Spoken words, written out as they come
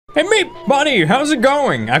Hey Meep, buddy, how's it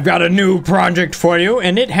going? I've got a new project for you,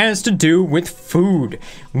 and it has to do with food.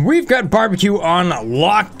 We've got barbecue on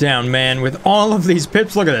lockdown, man, with all of these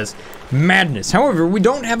pips. Look at this. Madness. However, we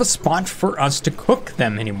don't have a spot for us to cook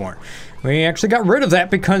them anymore. We actually got rid of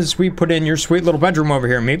that because we put in your sweet little bedroom over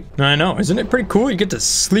here, Meep. I know, isn't it pretty cool? You get to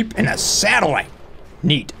sleep in a satellite.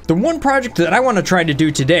 Neat. The one project that I want to try to do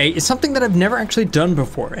today is something that I've never actually done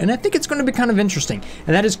before, and I think it's going to be kind of interesting,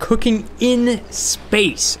 and that is cooking in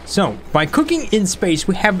space. So, by cooking in space,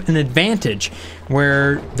 we have an advantage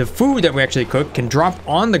where the food that we actually cook can drop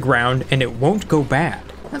on the ground and it won't go bad.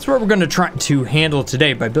 That's what we're going to try to handle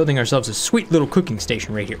today by building ourselves a sweet little cooking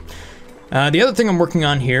station right here. The other thing I'm working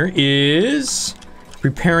on here is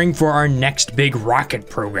preparing for our next big rocket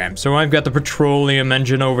program. So I've got the petroleum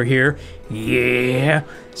engine over here. Yeah.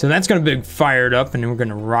 So that's gonna be fired up and we're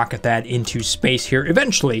gonna rocket that into space here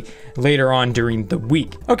eventually later on during the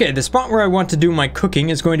week. Okay, the spot where I want to do my cooking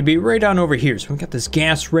is going to be right on over here. So we've got this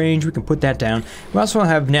gas range, we can put that down. We also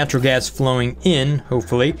have natural gas flowing in,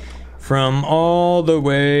 hopefully, from all the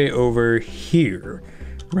way over here.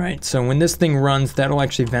 Right, so when this thing runs, that'll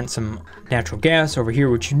actually vent some natural gas over here,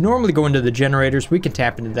 which normally go into the generators. We can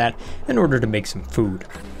tap into that in order to make some food.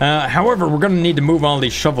 However, we're gonna need to move all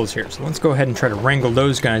these shovels here. So let's go ahead and try to wrangle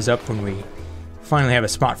those guys up when we finally have a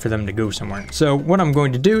spot for them to go somewhere. So what I'm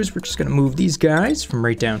going to do is we're just gonna move these guys from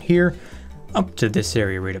right down here up to this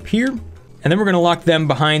area right up here. And then we're gonna lock them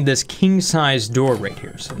behind this king-size door right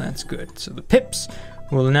here. So that's good. So the pips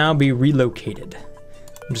will now be relocated.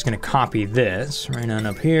 I'm just gonna copy this right on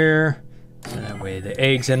up here. So that way the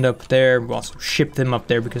eggs end up there. We'll also ship them up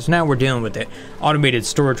there because now we're dealing with the automated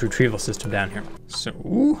storage retrieval system down here.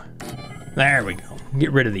 So, there we go.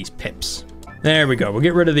 Get rid of these pips. There we go. We'll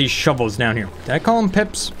get rid of these shovels down here. Did I call them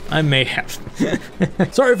pips? I may have.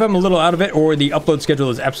 Sorry if I'm a little out of it or the upload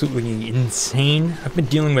schedule is absolutely insane. I've been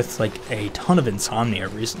dealing with like a ton of insomnia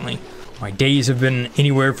recently. My days have been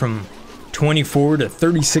anywhere from 24 to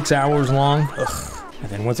 36 hours long. Ugh. And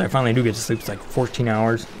then once I finally do get to sleep, it's like 14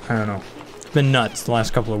 hours. I don't know. It's been nuts the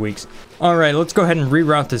last couple of weeks. All right, let's go ahead and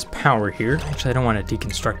reroute this power here. Actually, I don't want to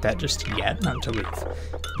deconstruct that just yet, not until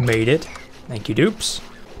we've made it. Thank you, dupes.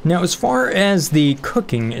 Now, as far as the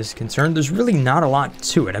cooking is concerned, there's really not a lot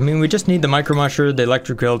to it. I mean, we just need the micro-musher, the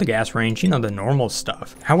electric grill, the gas range, you know, the normal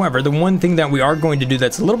stuff. However, the one thing that we are going to do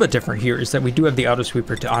that's a little bit different here is that we do have the auto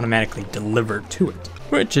sweeper to automatically deliver to it,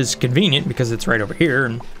 which is convenient because it's right over here,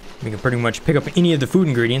 and we can pretty much pick up any of the food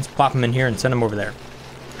ingredients, plop them in here, and send them over there.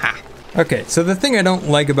 Ha! Okay, so the thing I don't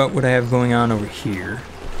like about what I have going on over here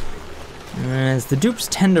is the dupes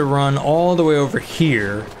tend to run all the way over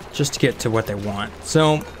here just to get to what they want.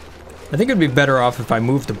 So I think it'd be better off if I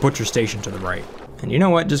moved the butcher station to the right. And you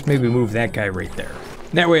know what? Just maybe move that guy right there.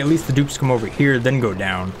 That way at least the dupes come over here, then go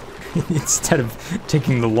down, instead of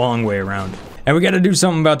taking the long way around. And we gotta do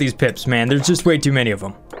something about these pips, man. There's just way too many of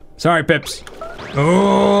them. Sorry, pips.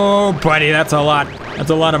 Oh, buddy, that's a lot. That's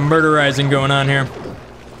a lot of murderizing going on here.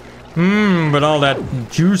 But all that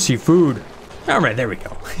juicy food. All right, there we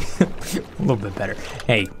go. A little bit better.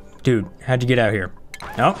 Hey, dude, how'd you get out here?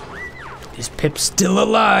 Oh, this pip's still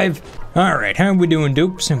alive. All right, how are we doing,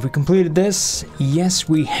 dupes? Have we completed this? Yes,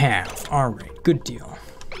 we have. All right, good deal.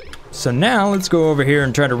 So now let's go over here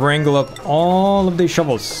and try to wrangle up all of these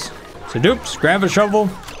shovels. So dupes, grab a shovel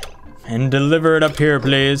and deliver it up here,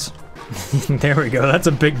 please. There we go, that's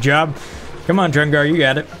a big job. Come on, Drungar, you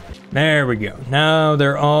got it. There we go, now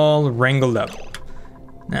they're all wrangled up.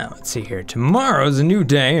 Now, let's see here. Tomorrow's a new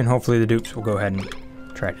day, and hopefully the dupes will go ahead and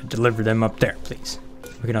try to deliver them up there, please.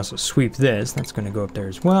 We can also sweep this, that's gonna go up there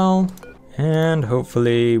as well. And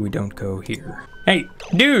hopefully we don't go here. Hey,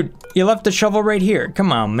 dude, you left the shovel right here.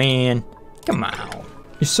 Come on, man, come on.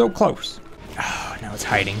 You're so close. Oh, now it's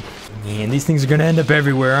hiding. Man, these things are gonna end up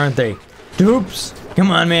everywhere, aren't they? Dupes,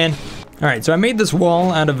 come on, man. All right, so I made this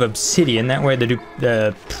wall out of obsidian. That way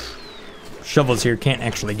the shovels here can't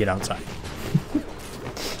actually get outside.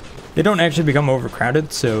 They don't actually become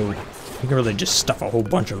overcrowded, so you can really just stuff a whole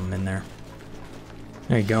bunch of them in there.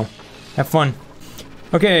 There you go. Have fun.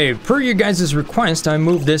 Okay, per your guys' request, I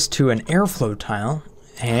moved this to an airflow tile,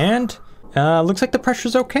 and looks like the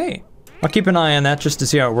pressure's okay. I'll keep an eye on that just to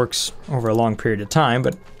see how it works over a long period of time,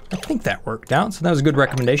 but I think that worked out, so that was a good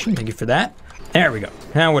recommendation. Thank you for that. There we go.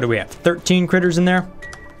 Now what do we have? 13 critters in there?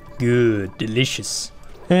 Good, delicious.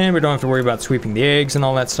 And we don't have to worry about sweeping the eggs and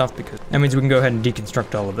all that stuff because that means we can go ahead and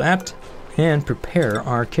deconstruct all of that and prepare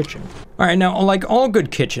our kitchen. All right, now like all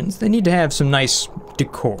good kitchens, they need to have some nice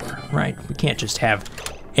decor, right? We can't just have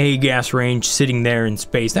a gas range sitting there in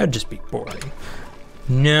space. That would just be boring.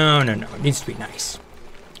 No, no, no, it needs to be nice.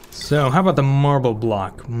 So how about the marble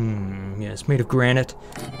block? Yes, made of granite.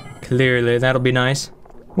 Clearly, that'll be nice.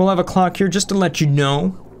 We'll have a clock here just to let you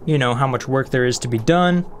know how much work there is to be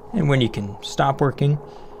done and when you can stop working.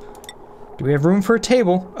 Do we have room for a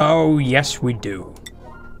table? Oh, yes, we do.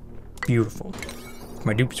 Beautiful. If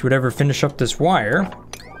my dupes would ever finish up this wire,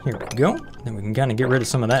 here we go. Then we can kind of get rid of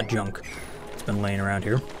some of that junk that's been laying around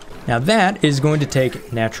here. Now that is going to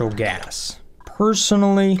take natural gas.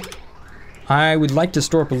 Personally, I would like to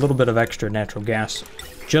store up a little bit of extra natural gas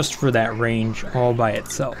just for that range all by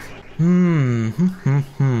itself.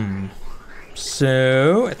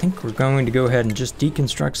 So I think we're going to go ahead and just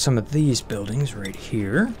deconstruct some of these buildings right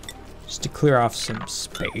here, just to clear off some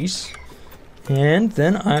space. And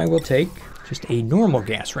then I will take just a normal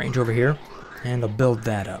gas range over here, and I'll build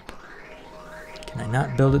that up. Can I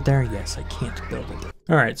not build it there? Yes, I can't build it.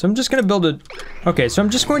 All right, so I'm just gonna build it. Okay, so I'm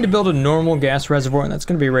just going to build a normal gas reservoir, and that's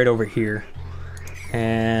gonna be right over here.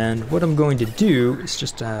 And what I'm going to do is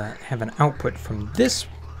just have an output from this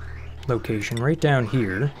location right down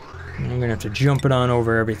here. And I'm gonna have to jump it on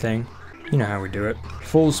over everything. You know how we do it.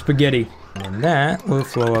 Full spaghetti. And that will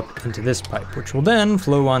flow up into this pipe, which will then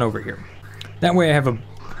flow on over here. That way I have a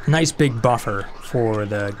nice big buffer for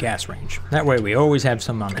the gas range. That way we always have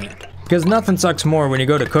some on hand. Because nothing sucks more when you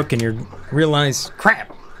go to cook and you realize,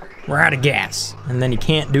 crap, we're out of gas. And then you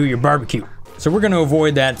can't do your barbecue. So we're gonna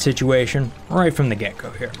avoid that situation right from the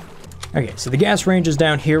get-go here. Okay, so the gas range is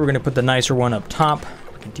down here. We're gonna put the nicer one up top.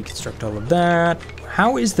 We can deconstruct all of that.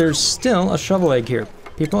 How is there still a shovel egg here?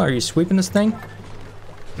 People, are you sweeping this thing?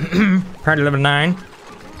 Priority level 9.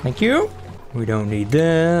 Thank you. We don't need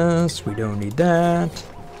this. We don't need that.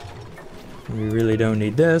 We really don't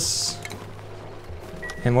need this.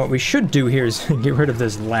 And what we should do here is get rid of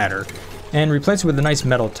this ladder and replace it with a nice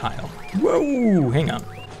metal tile. Whoa, hang on.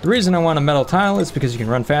 The reason I want a metal tile is because you can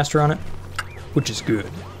run faster on it, which is good.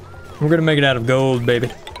 We're gonna make it out of gold, baby.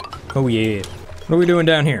 Oh yeah. What are we doing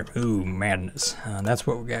down here? Ooh, madness. That's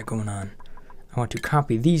what we got going on. I want to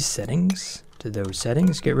copy these settings to those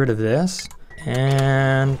settings, get rid of this,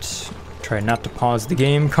 and try not to pause the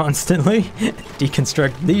game constantly.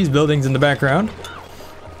 Deconstruct these buildings in the background,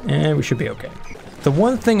 and we should be okay. The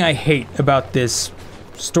one thing I hate about this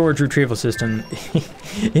storage retrieval system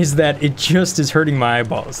is that it just is hurting my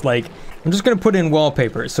eyeballs. Like, I'm just gonna put in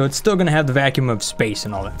wallpaper, so it's still gonna have the vacuum of space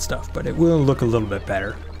and all that stuff, but it will look a little bit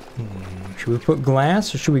better. Should we put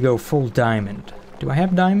glass or should we go full diamond? Do I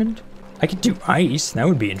have diamond? I could do ice, that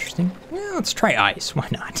would be interesting. Yeah, let's try ice, why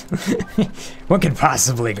not? What could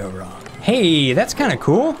possibly go wrong? Hey, that's kind of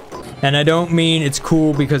cool. And I don't mean it's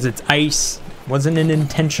cool because it's ice. Wasn't an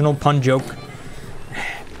intentional pun joke.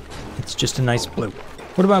 It's just a nice blue.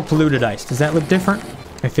 What about polluted ice? Does that look different?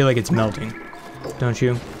 I feel like it's melting, don't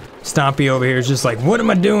you? Stompy over here is just like, what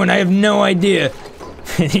am I doing? I have no idea.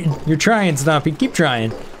 You're trying, Stompy, keep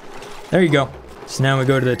trying. There you go. So now we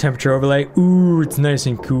go to the temperature overlay. Ooh, it's nice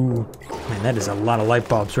and cool. Man, that is a lot of light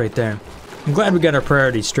bulbs right there. I'm glad we got our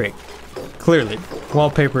priorities straight. Clearly,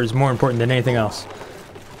 wallpaper is more important than anything else.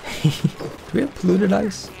 Do we have polluted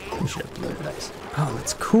ice? We should have polluted ice. Oh,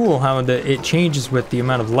 that's cool how it changes with the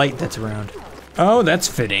amount of light that's around. Oh, that's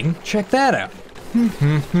fitting. Check that out.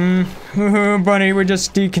 Bunny, we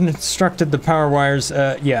just deconstructed the power wires.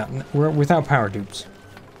 Yeah, we're without power dupes.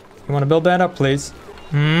 You want to build that up, please?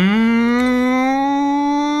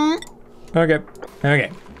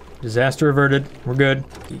 Okay. Disaster averted. We're good.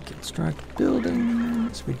 Deconstruct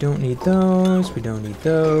buildings. We don't need those. We don't need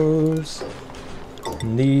those.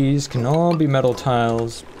 And these can all be metal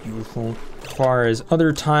tiles. Beautiful. As far as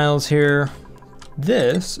other tiles here,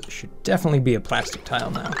 this should definitely be a plastic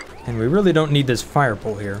tile now. And we really don't need this fire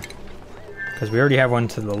pole here, because we already have one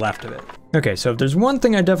to the left of it. Okay, so if there's one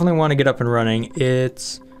thing I definitely want to get up and running,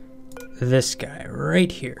 it's this guy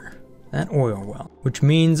right here. That oil well. Which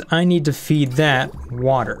means I need to feed that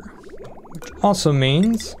water. Which also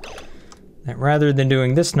means that rather than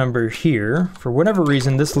doing this number here, for whatever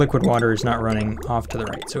reason, this liquid water is not running off to the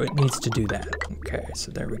right, so it needs to do that. Okay,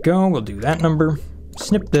 so there we go. We'll do that number,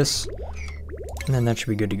 snip this, and then that should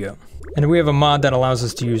be good to go. And we have a mod that allows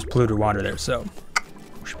us to use polluted water there, so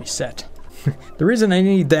we should be set. The reason I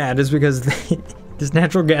need that is because this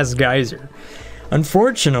natural gas geyser,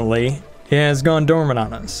 unfortunately, it has gone dormant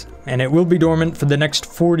on us, and it will be dormant for the next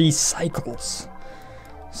 40 cycles.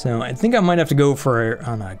 So I think I might have to go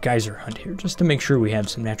on a geyser hunt here, just to make sure we have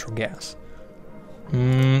some natural gas.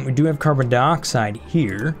 We do have carbon dioxide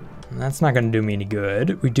here. That's not going to do me any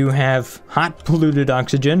good. We do have hot polluted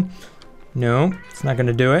oxygen. No, it's not going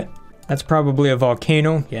to do it. That's probably a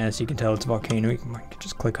volcano. Yes, you can tell it's a volcano. You can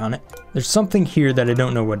just click on it. There's something here that I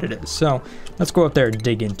don't know what it is. So let's go up there and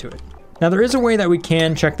dig into it. Now there is a way that we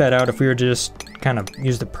can check that out if we were to just kind of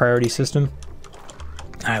use the priority system.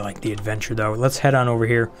 I like the adventure though. Let's head on over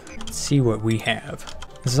here, see what we have.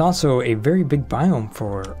 This is also a very big biome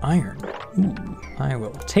for iron. Ooh, I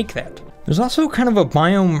will take that. There's also kind of a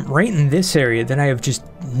biome right in this area that I have just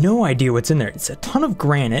no idea what's in there. It's a ton of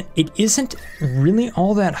granite. It isn't really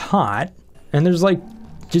all that hot. And there's like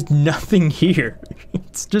just nothing here.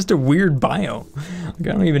 It's just a weird biome. Like,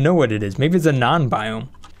 I don't even know what it is. Maybe it's a non-biome.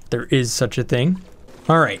 There is such a thing.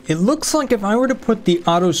 All right, it looks like if I were to put the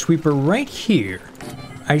auto sweeper right here,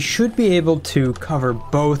 I should be able to cover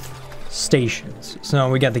both stations. So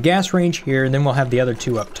we got the gas range here, and then we'll have the other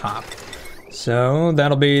two up top. So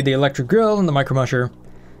that'll be the electric grill and the micro musher.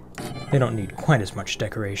 They don't need quite as much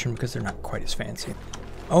decoration because they're not quite as fancy.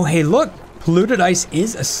 Oh, hey, look! Polluted ice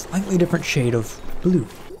is a slightly different shade of blue.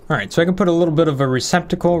 All right, so I can put a little bit of a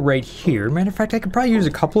receptacle right here. Matter of fact, I could probably use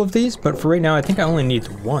a couple of these, but for right now, I think I only need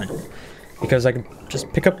one. Because I can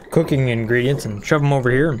just pick up cooking ingredients and shove them over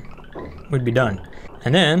here, and we'd be done.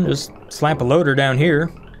 And then just slap a loader down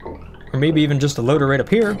here, or maybe even just a loader right up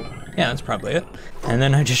here. Yeah, that's probably it. And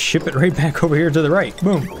then I just ship it right back over here to the right.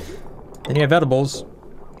 Boom. Then you have edibles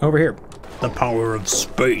over here. The power of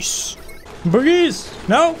space. Boogies!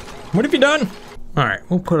 No! What have you done? All right,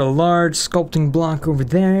 we'll put a large sculpting block over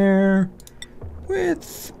there.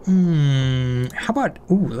 With, how about,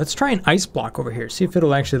 ooh, let's try an ice block over here. See if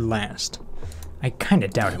it'll actually last. I kind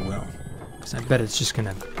of doubt it will. Because I bet it's just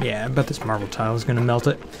gonna, yeah, I bet this marble tile is gonna melt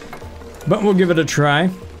it. But we'll give it a try.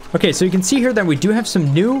 Okay, so you can see here that we do have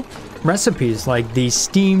some new recipes, like the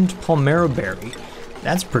steamed palmera berry.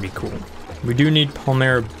 That's pretty cool. We do need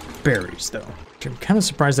palmera berries, though, which I'm kind of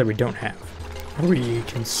surprised that we don't have. Are we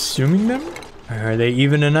consuming them? Are they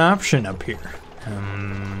even an option up here?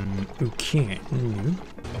 Okay.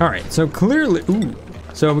 All right, so clearly, ooh.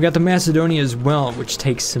 So we got the Macedonia as well, which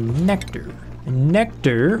takes some nectar. And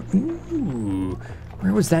nectar, ooh,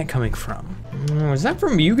 where was that coming from? Was that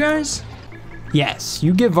from you guys? Yes,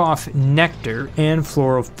 you give off nectar and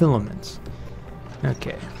floral filaments.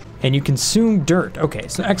 Okay, and you consume dirt. Okay,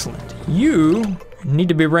 so excellent. You need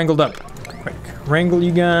to be wrangled up quick. Wrangle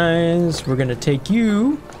you guys. We're gonna take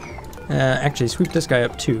you. Actually, sweep this guy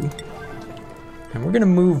up too. And we're gonna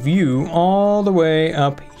move you all the way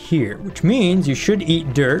up here, which means you should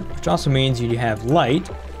eat dirt, which also means you have light,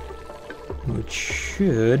 which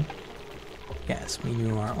should, yes, mean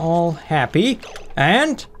you are all happy.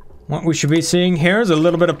 And what we should be seeing here is a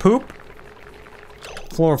little bit of poop.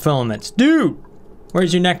 Floral filaments. Dude,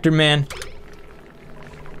 where's your nectar, man?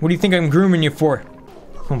 What do you think I'm grooming you for?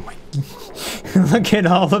 Oh my, look at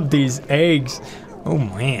all of these eggs. Oh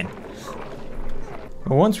man.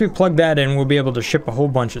 But once we plug that in, we'll be able to ship a whole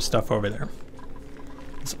bunch of stuff over there.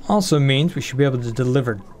 This also means we should be able to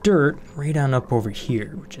deliver dirt right on up over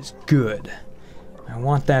here, which is good. I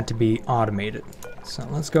want that to be automated. So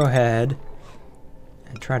let's go ahead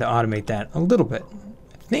and try to automate that a little bit.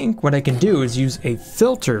 I think what I can do is use a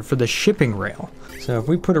filter for the shipping rail. So if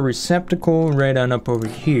we put a receptacle right on up over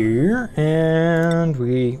here, and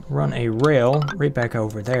we run a rail right back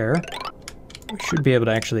over there, we should be able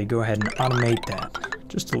to actually go ahead and automate that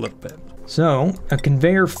just a little bit. So a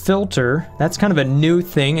conveyor filter, that's kind of a new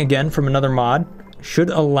thing, again, from another mod, should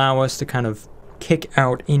allow us to kind of kick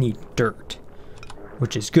out any dirt,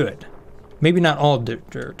 which is good. Maybe not all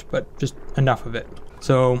dirt, but just enough of it.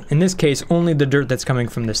 So in this case, only the dirt that's coming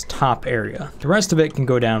from this top area. The rest of it can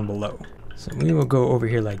go down below. So we will go over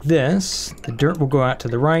here like this. The dirt will go out to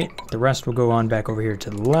the right. The rest will go on back over here to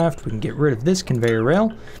the left. We can get rid of this conveyor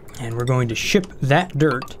rail. And we're going to ship that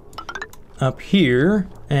dirt up here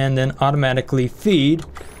and then automatically feed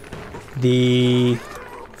the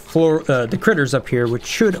the critters up here, which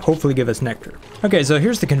should hopefully give us nectar. Okay, so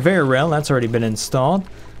here's the conveyor rail. That's already been installed.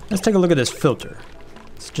 Let's take a look at this filter.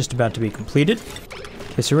 It's just about to be completed.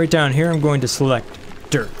 Okay, so right down here, I'm going to select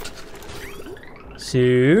dirt.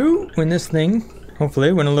 So when this thing,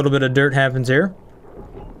 hopefully, when a little bit of dirt happens here,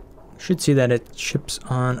 should see that it ships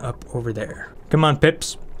on up over there. Come on,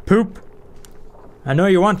 Pips. Poop. I know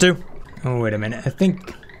you want to. Oh, wait a minute. I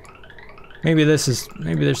think maybe there's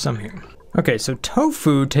some here. Okay, so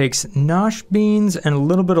tofu takes nosh beans and a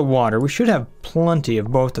little bit of water. We should have plenty of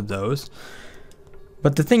both of those.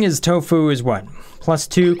 But the thing is, tofu is what?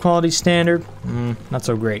 +2 quality standard? Not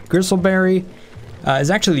so great. Gristleberry is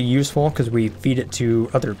actually useful because we feed it to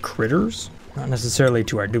other critters, not necessarily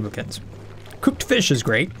to our duplicates. Cooked fish is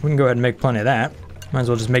great. We can go ahead and make plenty of that. Might as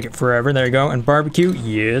well just make it forever. There you go. And barbecue?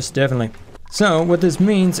 Yes, definitely. So what this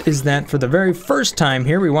means is that for the very first time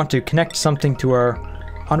here, we want to connect something to our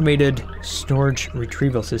automated storage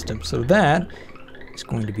retrieval system. So that is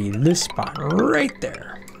going to be this spot right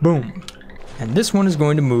there. Boom. And this one is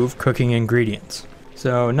going to move cooking ingredients.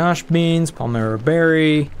 So nosh beans, palmera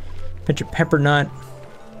berry, pinch of pepper nut.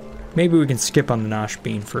 Maybe we can skip on the nosh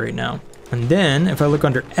bean for right now. And then if I look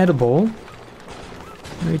under edible,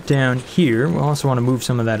 right down here, we'll also want to move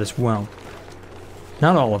some of that as well.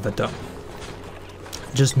 Not all of it though.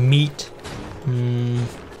 Just meat.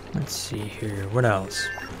 Let's see here, what else?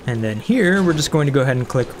 And then here, we're just going to go ahead and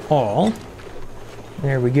click all.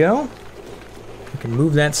 There we go. We can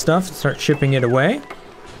move that stuff and start shipping it away,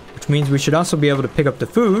 which means we should also be able to pick up the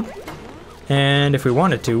food. And if we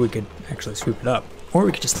wanted to, we could actually swoop it up. Or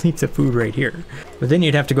we could just leave the food right here. But then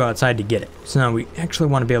you'd have to go outside to get it. So now we actually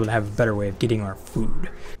want to be able to have a better way of getting our food.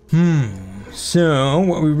 So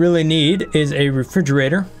what we really need is a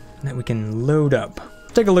refrigerator that we can load up.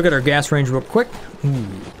 Let's take a look at our gas range real quick. Ooh,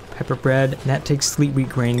 pepper bread, and that takes sleet wheat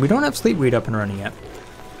grain. We don't have sleet wheat up and running yet.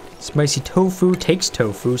 Spicy tofu takes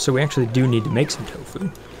tofu, so we actually do need to make some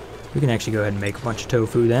tofu. We can actually go ahead and make a bunch of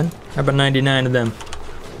tofu then. How about 99 of them?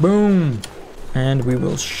 Boom! And we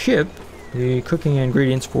will ship the cooking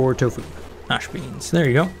ingredients for tofu. Nosh beans, there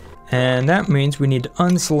you go. And that means we need to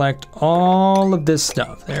unselect all of this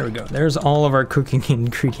stuff. There we go, there's all of our cooking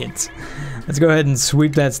ingredients. Let's go ahead and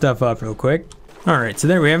sweep that stuff up real quick. All right, so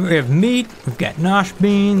there we have meat, we've got nosh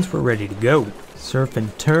beans, we're ready to go. Surf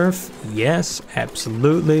and turf, yes,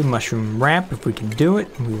 absolutely. Mushroom wrap, if we can do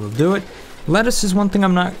it, we will do it. Lettuce is one thing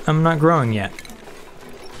I'm not growing yet.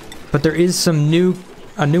 But there is a new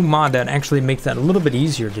mod that actually makes that a little bit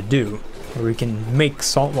easier to do, where we can make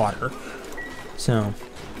salt water. So,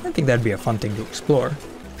 I think that'd be a fun thing to explore.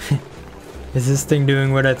 Is this thing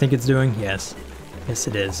doing what I think it's doing? Yes. Yes,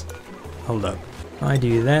 it is. Hold up. If I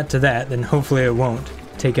do that to that, then hopefully it won't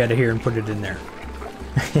take out of here and put it in there.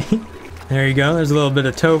 There you go. There's a little bit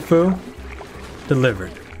of tofu.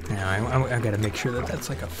 Delivered. Now, I gotta make sure that that's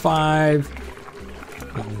like a 5.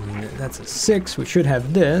 And that's a 6. We should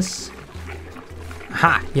have this.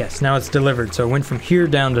 Aha! Yes, now it's delivered. So it went from here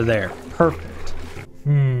down to there. Perfect.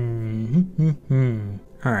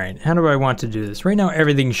 Alright, how do I want to do this? Right now,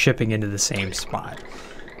 everything's shipping into the same spot.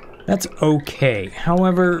 That's okay.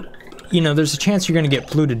 However, you know, there's a chance you're going to get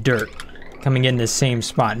polluted dirt coming in this same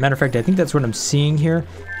spot. Matter of fact, I think that's what I'm seeing here.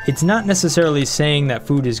 It's not necessarily saying that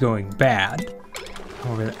food is going bad.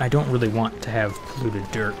 However, I don't really want to have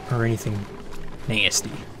polluted dirt or anything nasty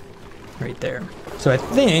right there. So I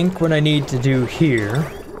think what I need to do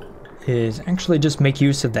here is actually just make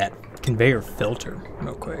use of that conveyor filter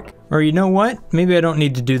real quick. Or you know what? Maybe I don't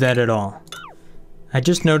need to do that at all. I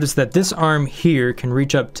just noticed that this arm here can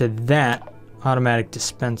reach up to that automatic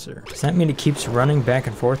dispenser. Does that mean it keeps running back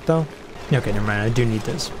and forth though? Okay, never mind, I do need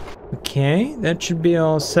this. Okay, that should be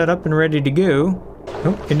all set up and ready to go.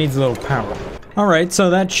 Oh, it needs a little power. Alright, so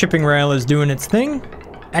that shipping rail is doing its thing.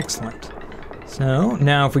 Excellent. So,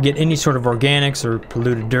 now if we get any sort of organics or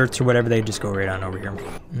polluted dirts or whatever, they just go right on over here.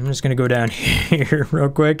 I'm just gonna go down here real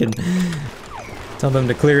quick and tell them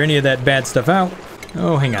to clear any of that bad stuff out.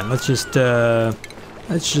 Oh, hang on, let's just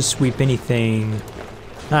sweep anything.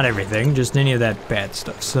 Not everything, just any of that bad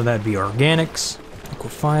stuff. So that'd be organics,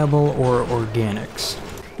 liquefiable, or organics.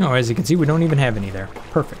 Oh, as you can see, we don't even have any there.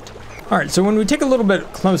 Perfect. All right, so when we take a little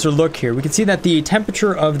bit closer look here, we can see that the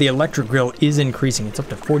temperature of the electric grill is increasing. It's up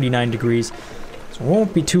to 49 degrees. So it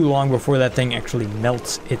won't be too long before that thing actually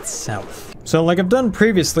melts itself. So like I've done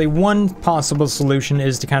previously, one possible solution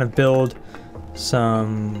is to kind of build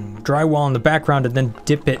some drywall in the background and then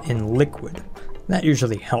dip it in liquid. That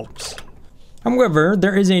usually helps. However,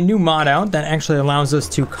 there is a new mod out that actually allows us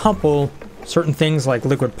to couple certain things like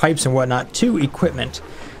liquid pipes and whatnot to equipment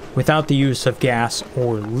without the use of gas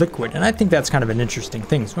or liquid. And I think that's kind of an interesting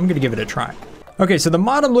thing, so I'm going to give it a try. Okay, so the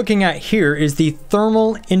mod I'm looking at here is the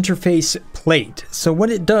thermal interface plate. So what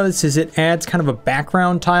it does is it adds kind of a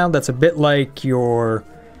background tile that's a bit like your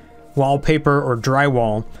wallpaper or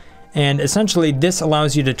drywall. And essentially this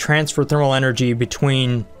allows you to transfer thermal energy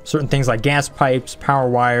between certain things like gas pipes, power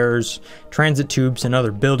wires, transit tubes, and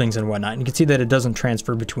other buildings and whatnot. And you can see that it doesn't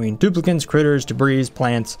transfer between duplicants, critters, debris,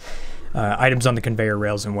 plants, items on the conveyor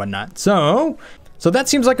rails and whatnot. So that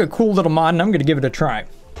seems like a cool little mod, and I'm going to give it a try.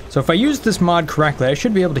 So if I use this mod correctly, I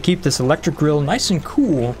should be able to keep this electric grill nice and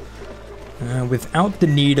cool without the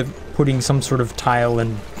need of putting some sort of tile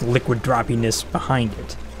and liquid droppiness behind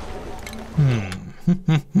it.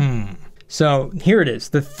 So here it is,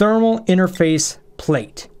 the thermal interface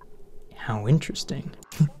plate. How interesting.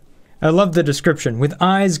 I love the description. With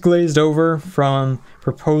eyes glazed over from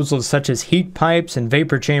proposals such as heat pipes and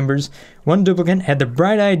vapor chambers, one duplicant had the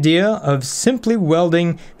bright idea of simply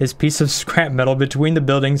welding this piece of scrap metal between the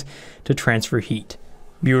buildings to transfer heat.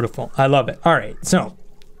 Beautiful. I love it. All right, so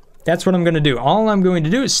that's what I'm going to do. All I'm going to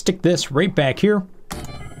do is stick this right back here.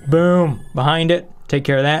 Boom. Behind it. take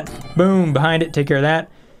care of that. Boom, behind it, take care of that.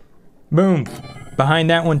 Boom, behind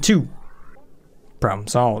that one too. Problem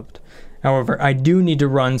solved. However, I do need to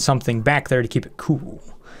run something back there to keep it cool.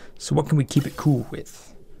 So what can we keep it cool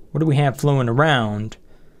with? What do we have flowing around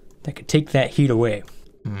that could take that heat away?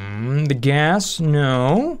 The gas?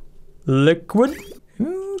 No. Liquid?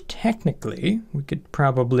 Ooh, technically, we could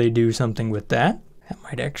probably do something with that. That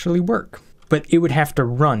might actually work. But it would have to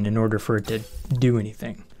run in order for it to do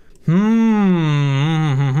anything.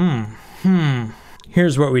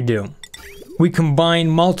 Here's what we do. We combine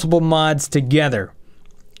multiple mods together.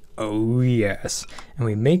 Oh yes. And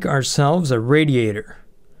we make ourselves a radiator.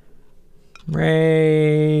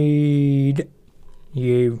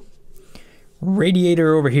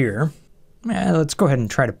 Radiator over here. Let's go ahead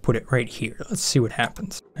and try to put it right here. Let's see what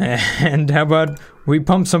happens. And how about we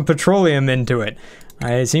pump some petroleum into it?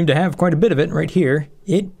 I seem to have quite a bit of it right here.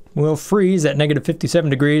 It will freeze at -57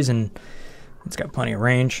 degrees and it's got plenty of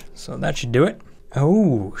range, so that should do it.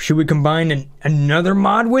 Oh, should we combine another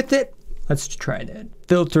mod with it? Let's try that.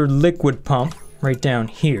 Filtered liquid pump right down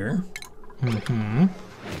here.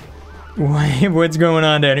 What's going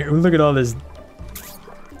on down here? Look at all this.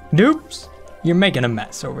 Dupes, you're making a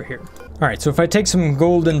mess over here. All right, so if I take some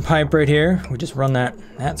golden pipe right here, we just run that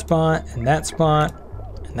spot, and that spot,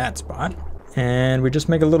 and that spot, and we just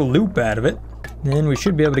make a little loop out of it. Then we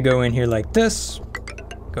should be able to go in here like this,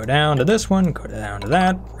 go down to this one, go down to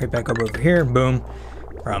that, right back up over here, boom,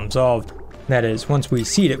 problem solved. That is, once we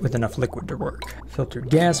seed it with enough liquid to work. Filtered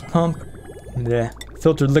gas pump, the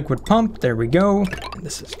filtered liquid pump, there we go. And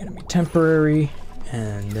this is gonna be temporary,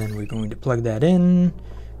 and then we're going to plug that in,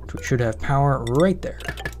 which we should have power right there.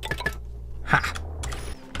 Ha!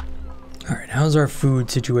 All right, how's our food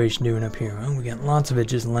situation doing up here? Well, we got lots of it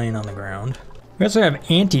just laying on the ground. We also have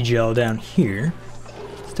anti-gel down here.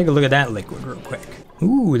 Let's take a look at that liquid real quick.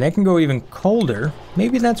 Ooh, that can go even colder.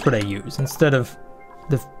 Maybe that's what I use instead of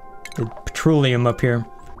the petroleum up here.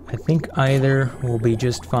 I think either will be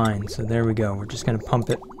just fine. So there we go. We're just gonna pump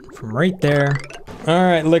it from right there. All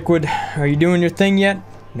right, liquid, are you doing your thing yet?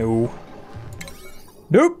 No.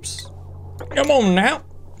 Oops. Come on now,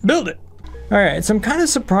 build it. All right, so I'm kind of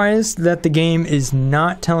surprised that the game is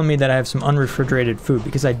not telling me that I have some unrefrigerated food,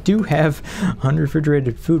 because I do have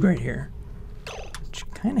unrefrigerated food right here. Which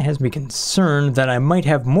kind of has me concerned that I might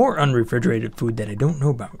have more unrefrigerated food that I don't know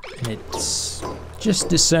about. And it's just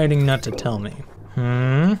deciding not to tell me.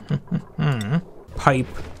 Pipe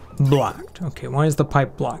blocked. Okay, why is the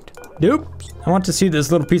pipe blocked? Oops. I want to see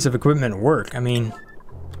this little piece of equipment work. I mean,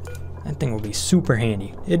 that thing will be super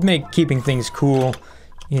handy. It'd make keeping things cool,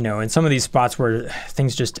 you know, in some of these spots where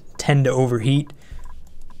things just tend to overheat,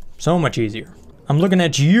 so much easier. I'm looking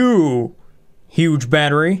at you, huge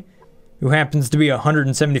battery, who happens to be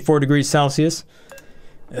 174 degrees Celsius.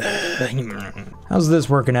 How's this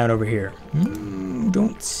working out over here?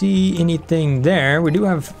 Don't see anything there. We do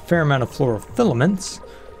have a fair amount of floral filaments.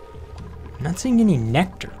 I'm not seeing any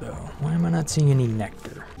nectar though. Why am I not seeing any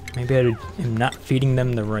nectar? Maybe I am not feeding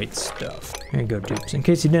them the right stuff. There you go, dupes. In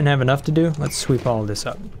case you didn't have enough to do, let's sweep all of this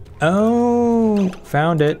up. Oh,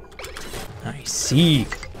 found it. I see.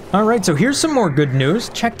 All right, so here's some more good news.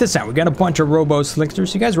 Check this out. We got a bunch of robo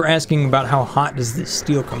slicksters. You guys were asking about how hot does this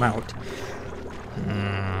steel come out.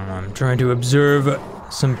 I'm trying to observe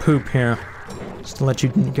some poop here, just to let you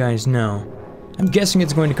guys know. I'm guessing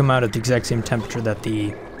it's going to come out at the exact same temperature that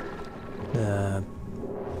the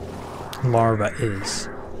larva is.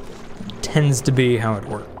 It tends to be how it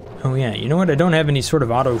works. Oh yeah, you know what? I don't have any sort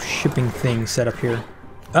of auto shipping thing set up here.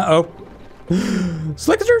 Uh-oh.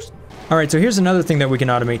 Slicksters! All right, so here's another thing that we can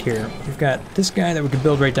automate here. We've got this guy that we can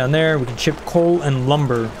build right down there. We can ship coal and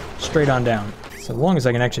lumber straight on down. So long as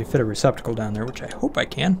I can actually fit a receptacle down there, which I hope I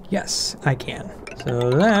can. Yes, I can. So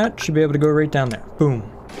that should be able to go right down there. Boom.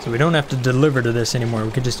 So we don't have to deliver to this anymore.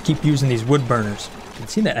 We can just keep using these wood burners. You can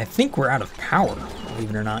see that. I think we're out of power, believe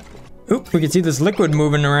it or not. Oop, we can see this liquid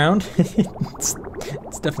moving around. It's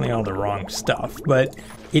definitely all the wrong stuff, but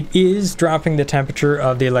it is dropping the temperature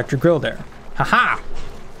of the electric grill there. Haha!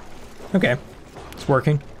 Okay, it's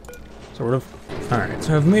working, sort of. All right,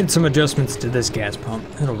 so I've made some adjustments to this gas pump.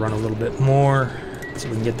 It'll run a little bit more, so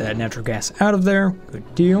we can get that natural gas out of there.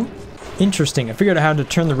 Good deal. Interesting, I figured out how to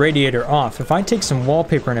turn the radiator off. If I take some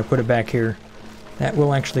wallpaper and I put it back here, that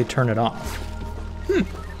will actually turn it off.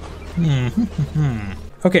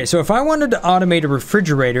 Okay, so if I wanted to automate a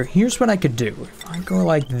refrigerator, here's what I could do. If I go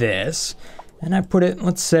like this, and I put it,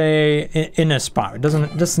 let's say, in a spot. It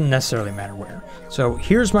doesn't necessarily matter where. So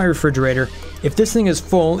here's my refrigerator. If this thing is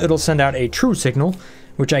full, it'll send out a true signal,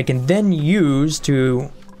 which I can then use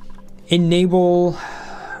to enable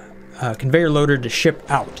a conveyor loader to ship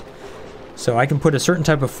out. So I can put a certain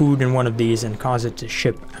type of food in one of these and cause it to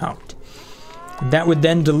ship out. That would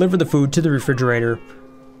then deliver the food to the refrigerator,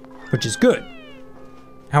 which is good.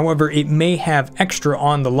 However, it may have extra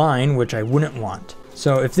on the line, which I wouldn't want.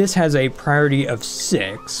 So if this has a priority of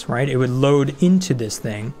 6, right, it would load into this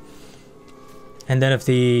thing. And then if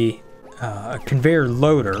the conveyor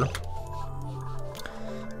loader,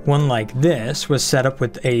 one like this, was set up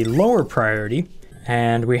with a lower priority,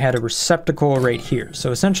 and we had a receptacle right here. So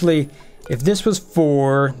essentially, if this was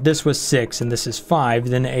 4, this was 6, and this is 5,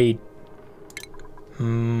 then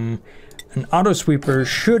an auto sweeper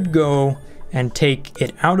should go and take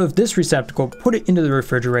it out of this receptacle, put it into the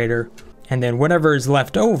refrigerator, and then whatever is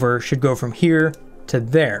left over should go from here to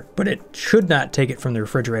there. But it should not take it from the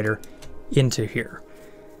refrigerator into here.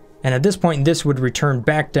 And at this point, this would return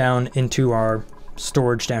back down into our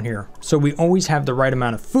storage down here. So we always have the right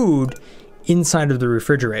amount of food inside of the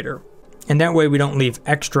refrigerator. And that way we don't leave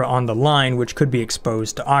extra on the line, which could be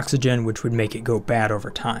exposed to oxygen, which would make it go bad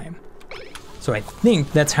over time. So I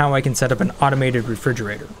think that's how I can set up an automated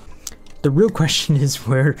refrigerator. The real question is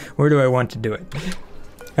where do I want to do it?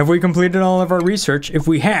 Have we completed all of our research? If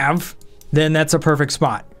we have, then that's a perfect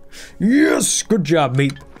spot. Yes, good job,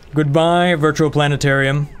 Meat. Goodbye, virtual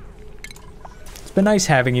planetarium. It's been nice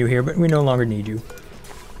having you here, but we no longer need you.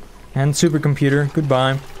 And supercomputer,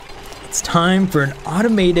 goodbye. It's time for an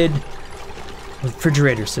automated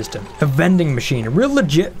refrigerator system. A vending machine, a real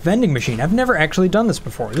legit vending machine. I've never actually done this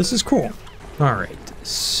before. This is cool. All right,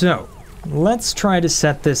 so let's try to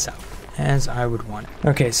set this up as I would want it.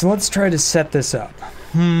 Okay, so let's try to set this up.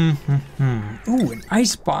 Ooh, an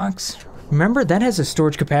ice box. Remember, that has a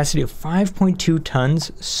storage capacity of 5.2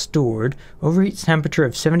 tons stored, overheat temperature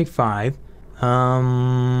of 75.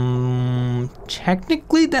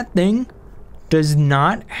 Technically that thing does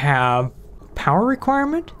not have power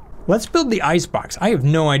requirement. Let's build the ice box. I have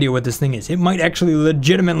no idea what this thing is. It might actually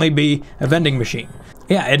legitimately be a vending machine.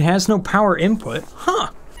 Yeah, it has no power input.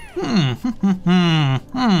 Huh.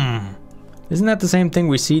 Isn't that the same thing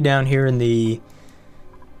we see down here in the...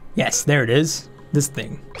 Yes, there it is. This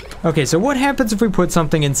thing. Okay, so what happens if we put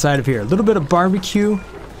something inside of here? A little bit of barbecue.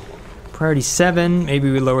 Priority 7.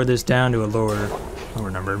 Maybe we lower this down to a lower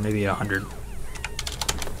number, maybe 100.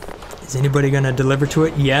 Is anybody gonna deliver to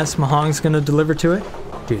it? Yes, Mahong's gonna deliver to it.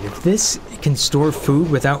 Dude, if this can store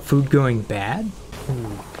food without food going bad,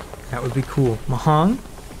 ooh, that would be cool. Mahong,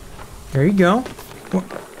 there you go.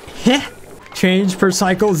 Change per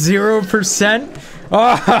cycle 0%.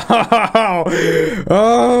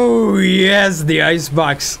 Oh, yes, the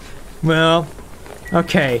icebox. Well,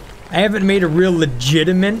 okay. I haven't made a real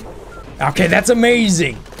legitimate. Okay, that's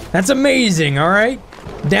amazing. That's amazing, all right?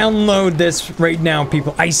 Download this right now,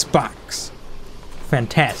 people. Icebox.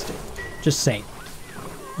 Fantastic. Just saying.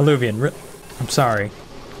 Alluvian, I'm sorry.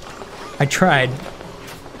 I tried,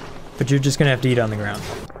 but you're just gonna have to eat on the ground.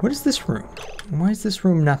 What is this room? Why is this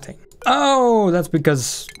room nothing? Oh, that's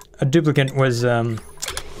because a duplicate was, my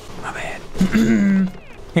bad.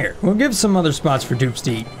 Here, we'll give some other spots for dupes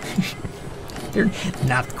to eat. They're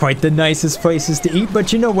not quite the nicest places to eat,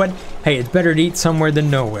 but you know what? Hey, it's better to eat somewhere than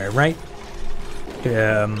nowhere, right?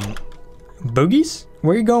 Boogies?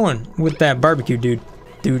 Where you going with that barbecue, dude?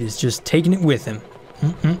 Dude is just taking it with him.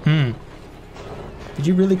 Did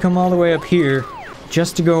you really come all the way up here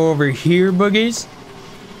just to go over here, Boogies?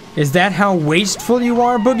 Is that how wasteful you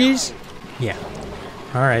are, Boogies? Yeah.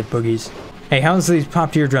 Alright, Boogies. Hey, how's these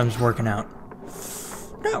popped eardrums working out?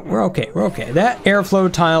 No, we're okay, we're okay. That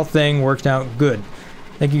airflow tile thing worked out good.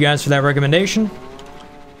 Thank you guys for that recommendation.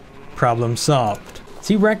 Problem solved.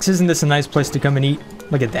 See, Rex, isn't this a nice place to come and eat?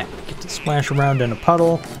 Look at that. Get to splash around in a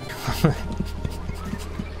puddle.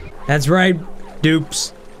 That's right,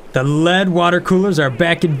 dupes. The lead water coolers are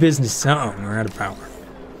back in business. Uh-oh, we're out of power.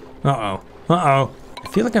 Uh-oh, uh-oh. I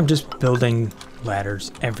feel like I'm just building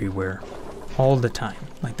ladders everywhere, all the time.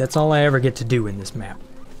 Like, that's all I ever get to do in this map.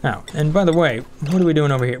 Oh, and by the way, what are we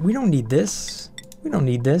doing over here? We don't need this. We don't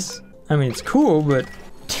need this. I mean, it's cool, but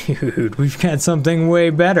dude, we've got something way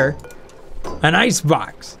better. An ice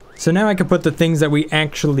box. So now I can put the things that we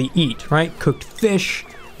actually eat, right? Cooked fish,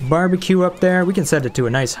 barbecue up there. We can set it to a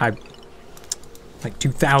nice high, like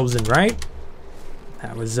 2,000, right?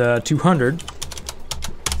 That was 200.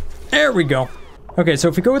 There we go. Okay, so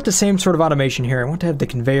if we go with the same sort of automation here, I want to have the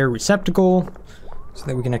conveyor receptacle so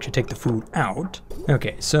that we can actually take the food out.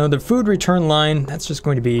 Okay, so the food return line, that's just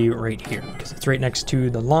going to be right here because it's right next to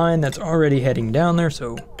the line that's already heading down there,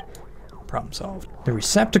 so problem solved. The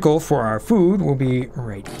receptacle for our food will be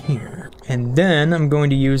right here. And then I'm going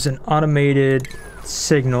to use an automated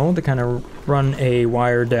signal to kind of run a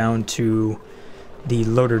wire down to the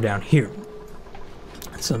loader down here.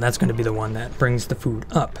 So that's going to be the one that brings the food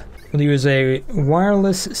up. We'll use a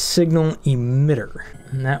wireless signal emitter,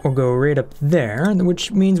 and that will go right up there,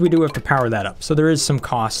 which means we do have to power that up. So there is some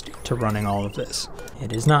cost to running all of this.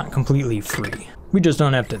 It is not completely free. We just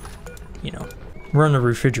don't have to, you know, run a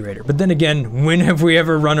refrigerator. But then again, when have we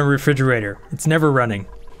ever run a refrigerator? It's never running.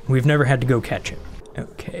 We've never had to go catch it.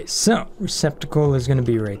 Okay, so receptacle is going to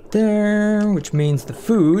be right there, which means the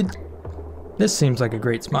food. This seems like a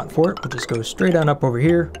great spot for it. We'll just go straight on up over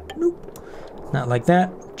here. Nope. Not like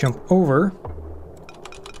that. Jump over.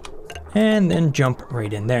 And then jump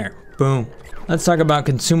right in there. Boom. Let's talk about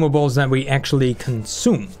consumables that we actually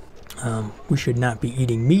consume. We should not be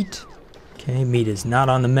eating meat. Okay, meat is not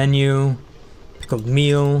on the menu. Pickled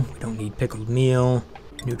meal. We don't need pickled meal.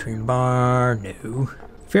 Nutrient bar. No.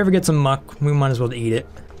 If we ever get some muck, we might as well eat it.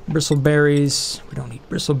 Bristleberries. We don't need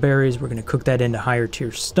bristleberries. We're going to cook that into higher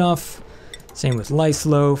tier stuff. Same with lice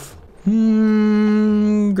loaf.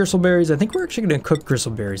 Gristleberries. I think we're actually going to cook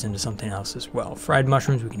gristleberries into something else as well. Fried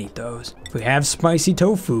mushrooms, we can eat those. If we have spicy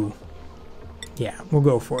tofu, yeah, we'll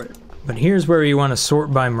go for it. But here's where you want to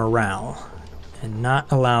sort by morale and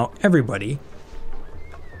not allow everybody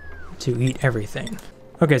to eat everything.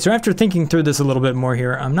 Okay, so after thinking through this a little bit more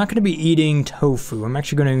here, I'm not going to be eating tofu. I'm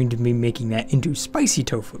actually going to be making that into spicy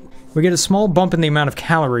tofu. We get a small bump in the amount of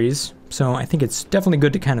calories, so I think it's definitely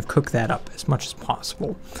good to kind of cook that up as much as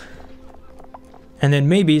possible. And then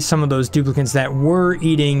maybe some of those duplicants that were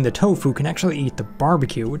eating the tofu can actually eat the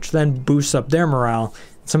barbecue, which then boosts up their morale.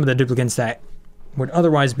 Some of the duplicants that would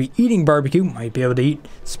otherwise be eating barbecue might be able to eat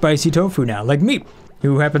spicy tofu now, like me,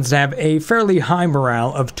 who happens to have a fairly high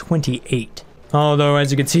morale of 28. Although,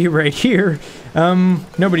 as you can see right here,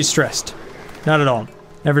 nobody's stressed. Not at all.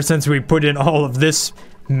 Ever since we put in all of this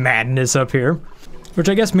madness up here. Which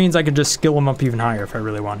I guess means I could just skill them up even higher if I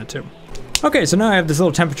really wanted to. Okay, so now I have this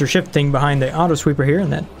little temperature shift thing behind the auto sweeper here,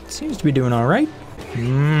 and that seems to be doing all right.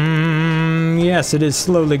 Yes, it is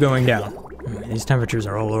slowly going down. These temperatures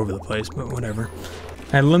are all over the place, but whatever.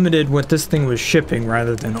 I limited what this thing was shipping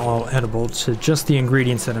rather than all edible to just the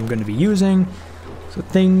ingredients that I'm going to be using. So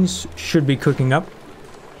things should be cooking up,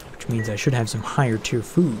 which means I should have some higher tier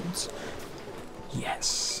foods.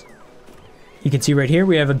 Yes. You can see right here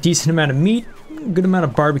we have a decent amount of meat, a good amount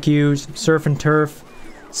of barbecue, some surf and turf,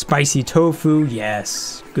 spicy tofu.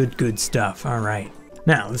 Yes, good stuff. All right.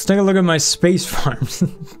 Now let's take a look at my space farms.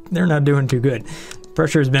 They're not doing too good. The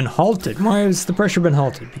pressure has been halted. Why has the pressure been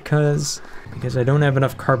halted? Because I don't have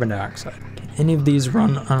enough carbon dioxide. Can any of these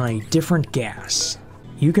run on a different gas?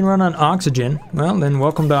 You can run on oxygen. Well, then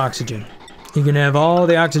welcome to oxygen. You can have all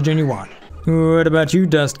the oxygen you want. What about you,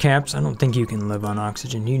 dust caps? I don't think you can live on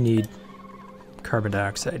oxygen. You need carbon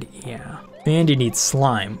dioxide. Yeah. And you need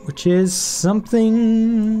slime, which is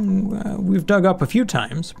something we've dug up a few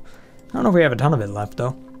times. I don't know if we have a ton of it left,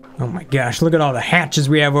 though. Oh my gosh, look at all the hatches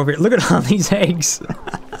we have over here. Look at all these eggs.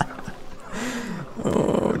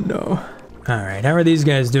 Oh no. Alright, how are these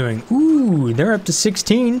guys doing? Ooh, they're up to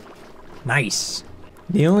 16. Nice.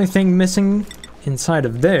 The only thing missing inside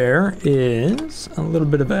of there is a little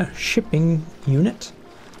bit of a shipping unit,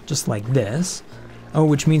 just like this. Oh,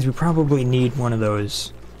 which means we probably need one of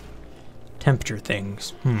those temperature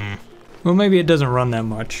things. Well, maybe it doesn't run that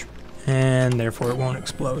much, and therefore it won't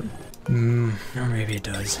explode. Or maybe it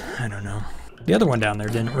does. I don't know. The other one down there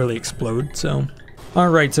didn't really explode, so...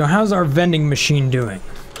 Alright, so how's our vending machine doing?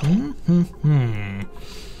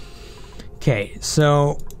 Okay,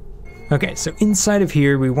 so inside of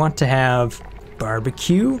here we want to have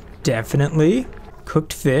barbecue, definitely.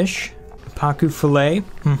 Cooked fish, paku fillet,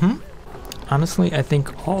 Honestly, I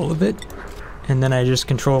think all of it. And then I just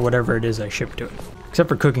control whatever it is I ship to it. Except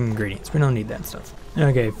for cooking ingredients. We don't need that stuff.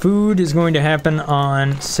 Okay, food is going to happen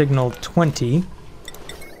on signal 20.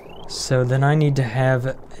 So then I need to have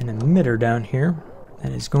an emitter down here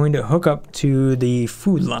that is going to hook up to the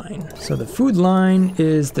food line. So the food line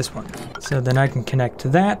is this one. So then I can connect to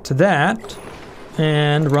that,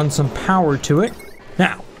 and run some power to it.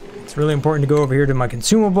 Now, it's really important to go over here to my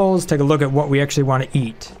consumables, take a look at what we actually want to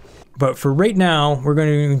eat. But for right now, we're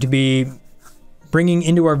going to be bringing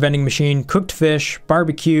into our vending machine cooked fish,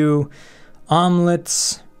 barbecue,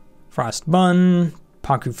 omelets, frost bun,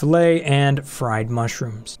 paku fillet, and fried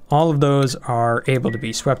mushrooms. All of those are able to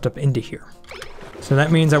be swept up into here. So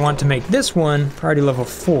that means I want to make this one priority level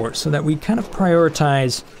 4 so that we kind of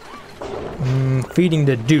prioritize feeding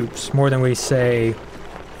the dupes more than we say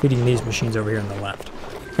feeding these machines over here on the left.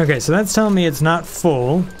 Okay, so that's telling me it's not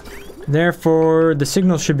full. Therefore, the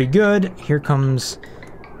signal should be good. Here comes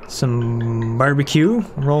some barbecue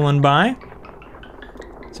rolling by.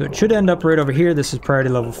 So it should end up right over here. This is priority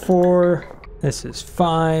level 4. This is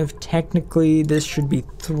 5. Technically, this should be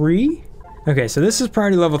 3. Okay, so this is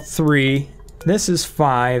priority level 3. This is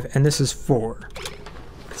 5, and this is 4.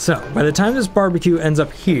 So, by the time this barbecue ends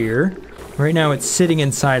up here, right now it's sitting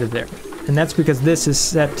inside of there. And that's because this is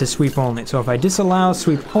set to sweep only. So if I disallow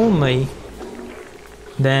sweep only,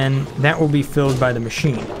 then that will be filled by the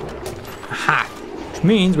machine. Aha! Which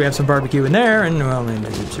means we have some barbecue in there, and well, my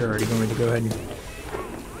dupes are already going to go ahead and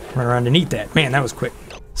run around and eat that. Man, that was quick.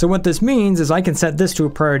 So what this means is I can set this to a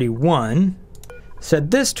priority 1,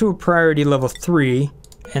 set this to a priority level 3,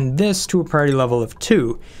 and this to a priority level of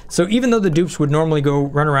 2. So even though the dupes would normally go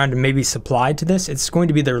run around and maybe supply to this, it's going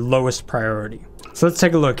to be their lowest priority. So let's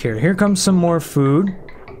take a look here. Here comes some more food.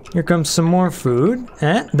 Here comes some more food.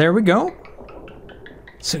 There we go.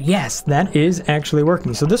 So yes, that is actually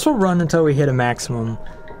working. So this will run until we hit a maximum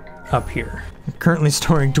up here. I'm currently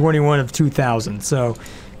storing 21 of 2,000. So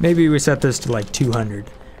maybe we set this to like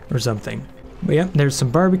 200 or something. But yep, there's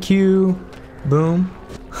some barbecue. Boom.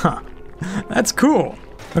 Huh. That's cool.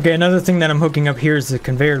 Okay, another thing that I'm hooking up here is the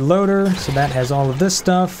conveyor loader. So that has all of this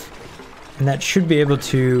stuff. And that should be able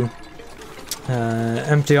to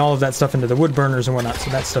empty all of that stuff into the wood burners and whatnot, so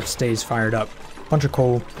that stuff stays fired up. Bunch of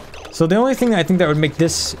coal. So the only thing I think that would make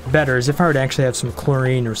this better is if I were to actually have some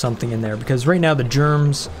chlorine or something in there, because right now the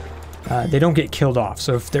germs, they don't get killed off.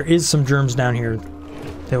 So if there is some germs down here,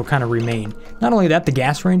 they will kind of remain. Not only that, the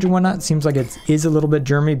gas range and whatnot seems like it is a little bit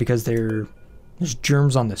germy because there's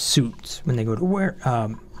germs on the suits when they go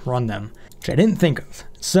to run them, which I didn't think of.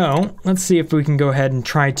 So let's see if we can go ahead and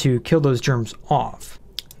try to kill those germs off.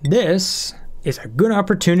 This is a good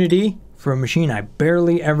opportunity for a machine I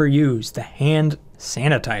barely ever use, the hand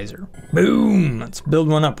sanitizer. Boom! Let's build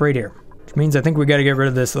one up right here. Which means I think we gotta get rid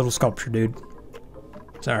of this little sculpture, dude.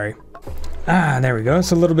 Sorry. Ah, there we go.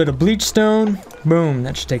 It's a little bit of bleach stone. Boom,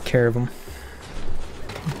 that should take care of them.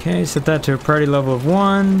 Okay, set that to a priority level of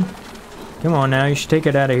 1. Come on now, you should take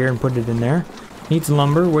it out of here and put it in there. Needs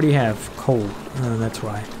lumber. What do you have? Coal. Oh, that's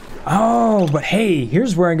why. Oh, but hey,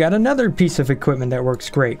 here's where I got another piece of equipment that works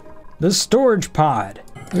great. The storage pod.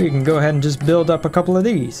 We can go ahead and just build up a couple of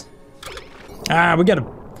these. Ah, we got a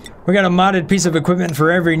modded piece of equipment for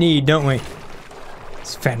every need, don't we?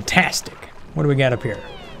 It's fantastic. What do we got up here?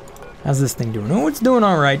 How's this thing doing? Oh, it's doing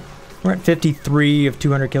all right. We're at 53 of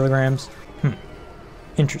 200 kilograms.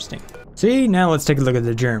 Interesting. See, now let's take a look at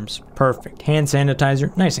the germs. Perfect. Hand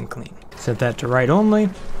sanitizer, nice and clean. Set that to right only.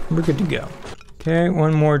 We're good to go. Okay,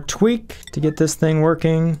 one more tweak to get this thing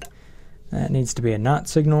working. That needs to be a not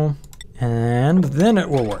signal. And then it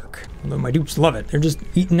will work. Although my dupes love it. They're just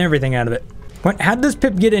eating everything out of it. What? How'd this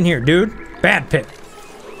pip get in here, dude? Bad pip.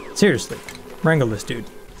 Seriously. Wrangle this dude.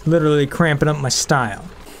 It's literally cramping up my style.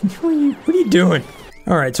 What are you doing?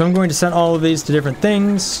 Alright, so I'm going to set all of these to different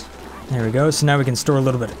things. There we go. So now we can store a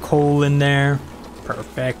little bit of coal in there.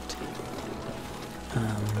 Perfect.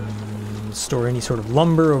 Store any sort of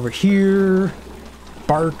lumber over here.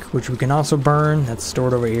 Bark, which we can also burn. That's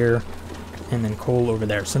stored over here. And then coal over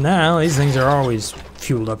there. So now these things are always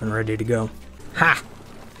fueled up and ready to go. Ha!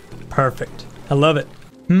 Perfect. I love it.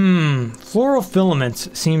 Floral filaments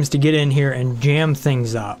seems to get in here and jam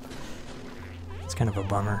things up. It's kind of a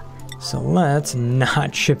bummer. So let's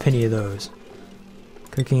not ship any of those.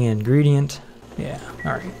 Cooking ingredient. Yeah,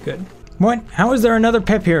 alright, good. What? How is there another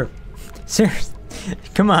pip here? Seriously?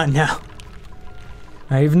 Come on now.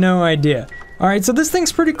 I have no idea. Alright, so this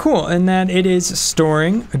thing's pretty cool in that it is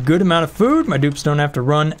storing a good amount of food. My dupes don't have to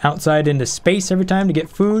run outside into space every time to get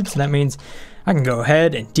food, so that means I can go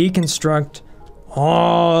ahead and deconstruct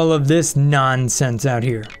all of this nonsense out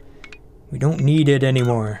here. We don't need it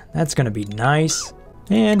anymore. That's gonna be nice.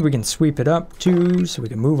 And we can sweep it up too, so we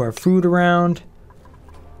can move our food around.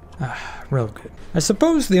 Ah, real good. I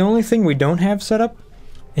suppose the only thing we don't have set up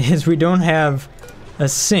is we don't have a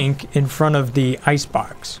sink in front of the ice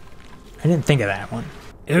box. I didn't think of that one.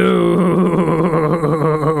 Ooh.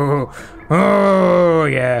 Oh,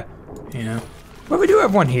 yeah. Yeah. But we do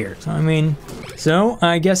have one here. So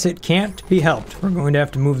I guess it can't be helped. We're going to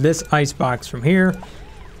have to move this ice box from here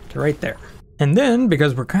to right there. And then,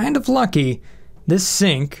 because we're kind of lucky, this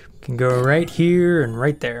sink can go right here and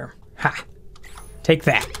right there. Ha! Take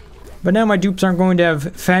that. But now my dupes aren't going to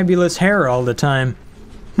have fabulous hair all the time.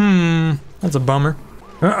 That's a bummer.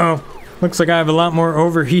 Uh-oh. Looks like I have a lot more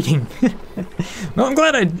overheating. Well, I'm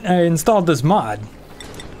glad I installed this mod.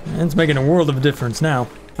 It's making a world of difference now.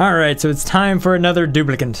 Alright, so it's time for another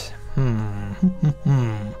duplicant.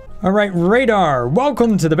 Alright, Radar,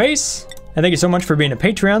 welcome to the base. And thank you so much for being a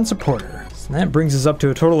Patreon supporter. So that brings us up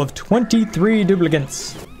to a total of 23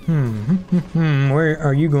 duplicants. Where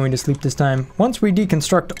are you going to sleep this time? Once we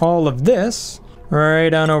deconstruct all of this,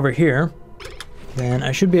 right on over here, then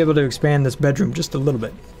I should be able to expand this bedroom just a little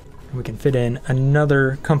bit. We can fit in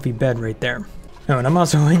another comfy bed right there. Oh, and I'm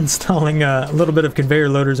also installing a little bit of conveyor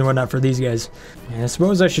loaders and whatnot for these guys. And I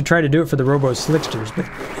suppose I should try to do it for the Robo Slicksters, but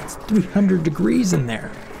it's 300 degrees in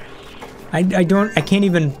there. I can't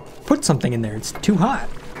even put something in there. It's too hot.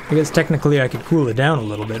 I guess technically I could cool it down a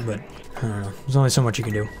little bit, but I don't know. There's only so much you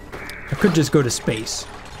can do. I could just go to space.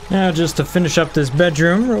 Now, just to finish up this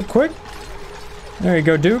bedroom real quick. There you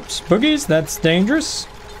go, dupes. Boogies, that's dangerous.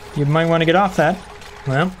 You might want to get off that.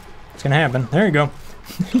 Well, it's gonna happen. There you go.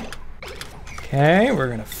 Okay, we're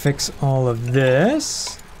gonna fix all of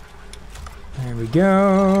this. There we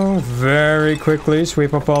go. Very quickly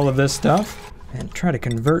sweep up all of this stuff and try to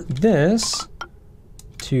convert this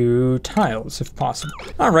to tiles if possible.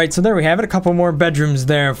 All right, so there we have it. A couple more bedrooms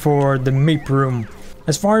there for the meep room.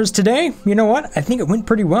 As far as today, you know what? I think it went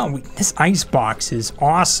pretty well. This ice box is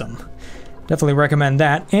awesome. Definitely recommend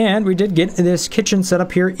that. And we did get this kitchen set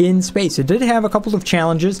up here in space. It did have a couple of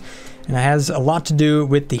challenges, and it has a lot to do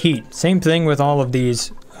with the heat. Same thing with all of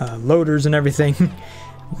these loaders and everything.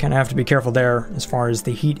 You kind of have to be careful there as far as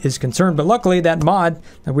the heat is concerned. But luckily, that mod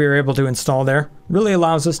that we were able to install there really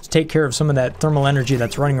allows us to take care of some of that thermal energy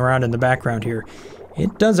that's running around in the background here.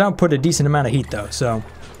 It does output a decent amount of heat, though, so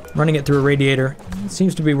running it through a radiator, it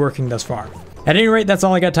seems to be working thus far. At any rate, that's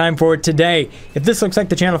all I got time for today. If this looks like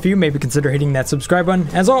the channel for you, maybe consider hitting that subscribe button.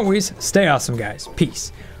 As always, stay awesome, guys.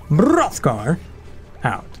 Peace. Brothgar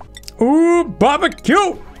out. Ooh, barbecue!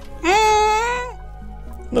 A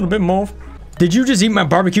little bit more. Did you just eat my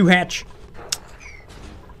barbecue hatch?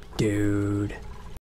 Dude.